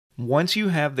Once you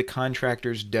have the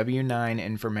contractor's W-9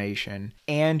 information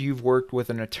and you've worked with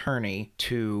an attorney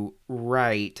to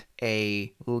write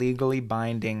a legally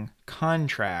binding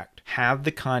contract, have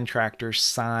the contractor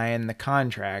sign the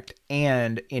contract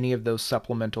and any of those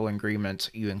supplemental agreements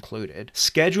you included.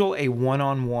 Schedule a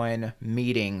one-on-one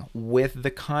meeting with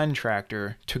the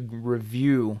contractor to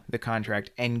review the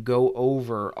contract and go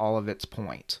over all of its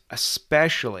points,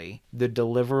 especially the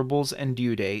deliverables and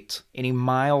due dates, any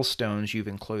milestones you've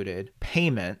included,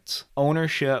 payments,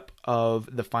 ownership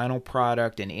of the final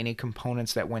product and any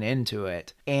components that went into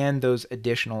it, and those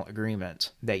additional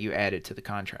agreements that you added to the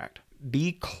contract.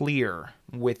 Be clear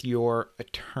with your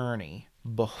attorney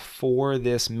before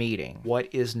this meeting what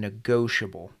is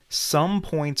negotiable. Some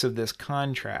points of this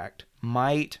contract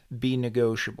might be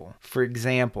negotiable. For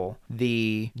example,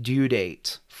 the due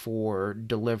dates for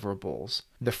deliverables,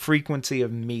 the frequency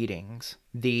of meetings,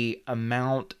 the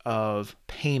amount of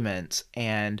payments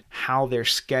and how they're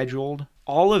scheduled.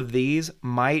 All of these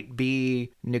might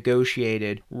be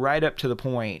negotiated right up to the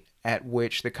point at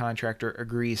which the contractor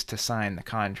agrees to sign the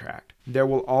contract. There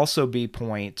will also be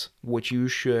points which you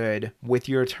should, with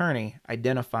your attorney,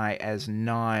 identify as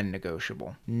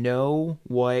non-negotiable. Know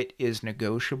what is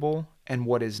negotiable and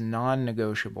what is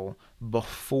non-negotiable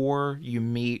before you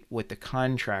meet with the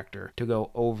contractor to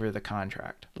go over the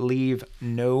contract. Leave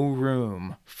no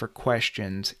room for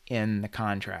questions in the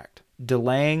contract.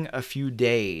 Delaying a few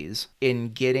days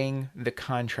in getting the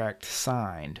contract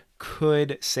signed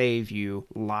could save you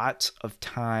lots of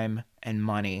time and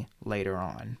money later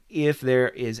on. If there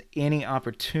is any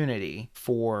opportunity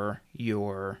for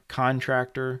your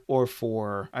contractor or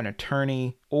for an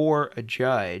attorney or a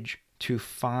judge to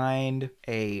find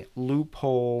a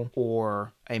loophole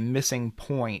or a missing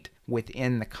point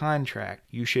within the contract,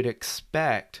 you should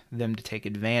expect them to take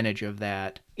advantage of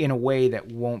that in a way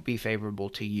that won't be favorable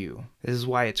to you. This is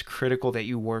why it's critical that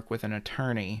you work with an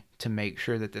attorney to make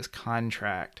sure that this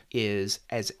contract is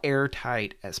as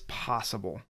airtight as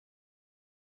possible.